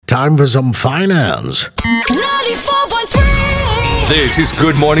Time for some finance. 94.3 This is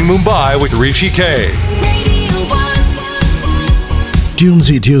Good Morning Mumbai with Rishi K. Radio 1.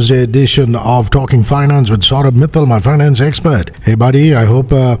 Tunesy Tuesday edition of Talking Finance with Saurabh Mittal, my finance expert. Hey buddy, I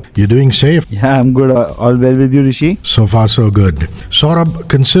hope you're doing safe. Yeah, I'm good. All well with you, Rishi? So far so good. Saurabh,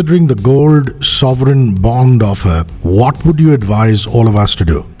 considering the gold sovereign bond offer, what would you advise all of us to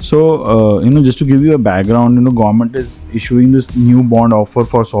do? So, just to give you a background, government is issuing this new bond offer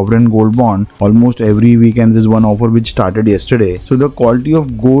for sovereign gold bond almost every week, and there's one offer which started yesterday. So the quality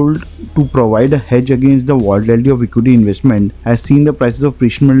of gold to provide a hedge against the volatility of equity investment has seen the prices of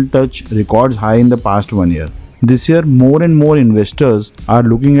precious metal touch records high in the past 1 year. This year, more and more investors are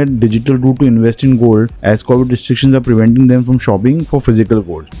looking at digital route to invest in gold as COVID restrictions are preventing them from shopping for physical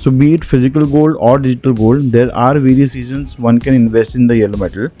gold. So be it physical gold or digital gold, there are various reasons one can invest in the yellow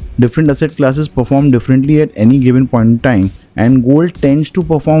metal. Different asset classes perform differently at any given point in time, and gold tends to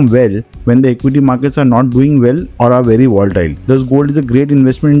perform well when the equity markets are not doing well or are very volatile. Thus, gold is a great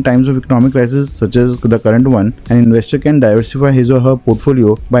investment in times of economic crisis such as the current one. An investor can diversify his or her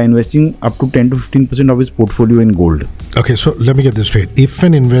portfolio by investing up to 10 to 15% of his portfolio in gold. Okay, so let me get this straight. If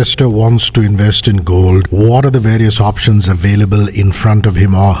an investor wants to invest in gold, what are the various options available in front of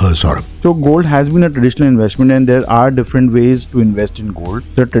him or her, Saurabh? So gold has been a traditional investment, and there are different ways to invest in gold.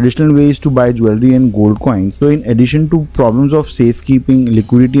 The traditional way is to buy jewelry and gold coins. So in addition to problems of safekeeping,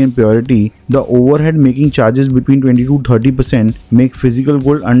 liquidity and purity, the overhead making charges between 20 to 30% make physical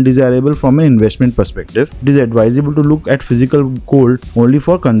gold undesirable from an investment perspective. It is advisable to look at physical gold only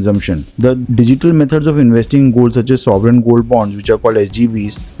for consumption. The digital methods of investing in gold, such as sovereign gold bonds, which are called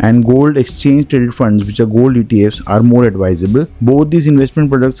SGBs, and gold exchange traded funds, which are gold ETFs, are more advisable. Both these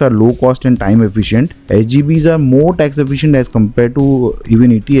investment products are low cost and time efficient. SGBs are more tax efficient as compared to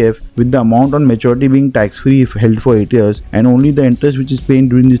even ETF, with the amount on maturity being tax free if held for 8 years, and only the interest which is paid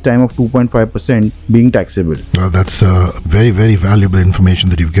during this time of 2.5% being taxable. Well, that's very, very valuable information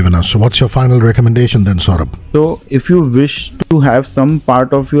that you've given us. So what's your final recommendation then, Saurabh? So if you wish to have some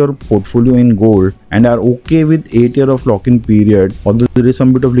part of your portfolio in gold and are okay with 8 year of lock-in period, although there is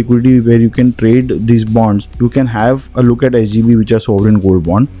some bit of liquidity where you can trade these bonds, you can have a look at SGB, which are sovereign gold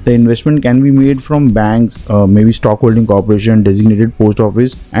bond. The investment can be made from banks, maybe stock holding corporation, designated post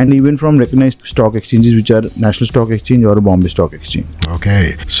office, and even from recognized stock exchanges, which are National Stock Exchange or Bombay Stock Exchange.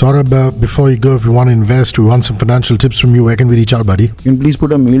 Okay. Saurabh, before you go, if you want to invest, we want some financial tips from you. Where can we reach out, buddy? You can please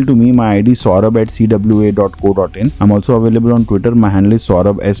put a mail to me. My ID is saurabh@cwa.co.in. I'm also available on Twitter. My handle is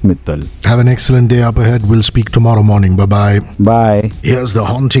Saurabh S. Mittal. Have an excellent day up ahead. We'll speak tomorrow morning. Bye-bye. Bye. Here's the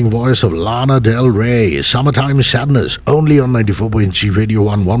haunting voice of Lana Del Rey. Summertime Sadness. Only on 94.3 Radio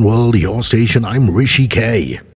 1 One World, your station. I'm Rishi K.